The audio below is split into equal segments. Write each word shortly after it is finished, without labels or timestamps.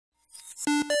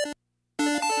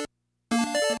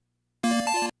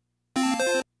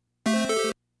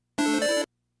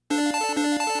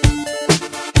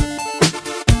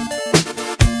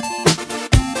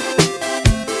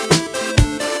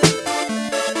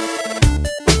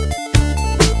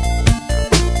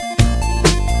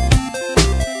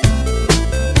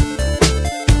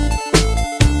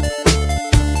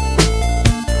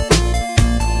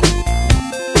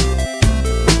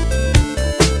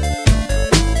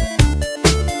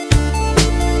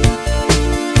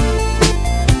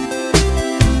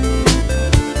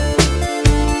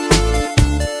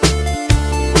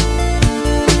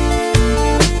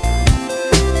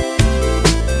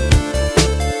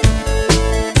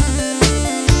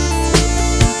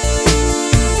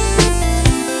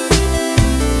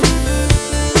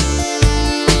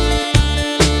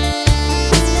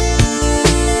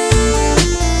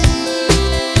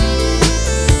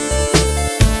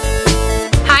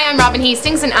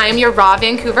Hastings, and I am your Raw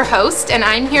Vancouver host, and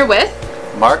I'm here with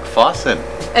Mark FOSSEN.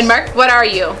 And Mark, what are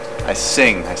you? I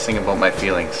sing about my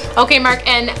feelings. Okay, Mark,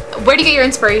 and where do you get your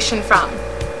inspiration from?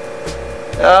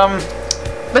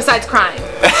 Besides crying.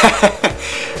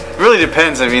 It really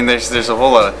depends. I mean, there's a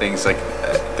whole lot of things. Like,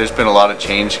 there's been a lot of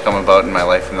change come about in my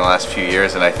life in the last few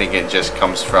years, and I think it just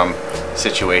comes from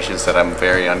situations that I'm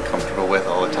very uncomfortable with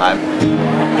all the time.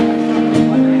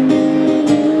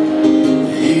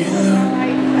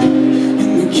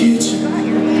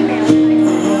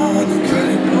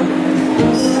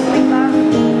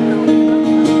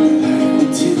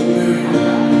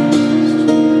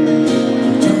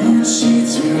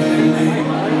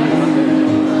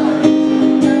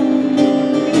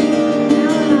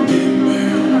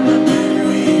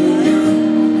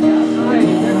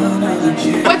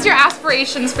 What's your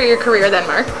aspirations for your career then,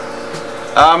 Mark?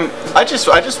 I just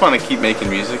want to keep making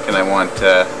music, and I want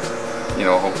you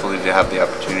know, hopefully to have the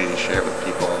opportunity to share it with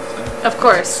people all the time. Of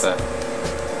course.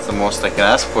 It's the most I can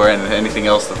ask for, and anything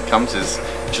else that comes is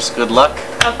just good luck.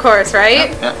 Of course, right?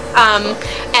 Yeah.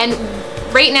 And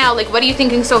right now, like, what are you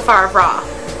thinking so far of Raw?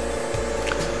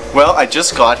 Well, I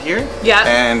just got here, yeah,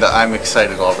 and I'm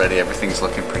excited already. Everything's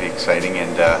looking pretty exciting,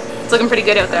 and it's looking pretty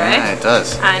good out there, yeah, it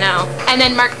does. I know. And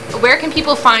then, Mark, where can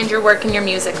people find your work and your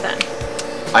music then?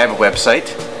 I have a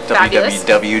website,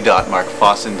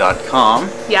 www.markfossen.com,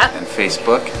 yeah, and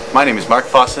Facebook. My name is Mark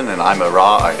FOSSEN, and I'm a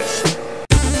Raw artist.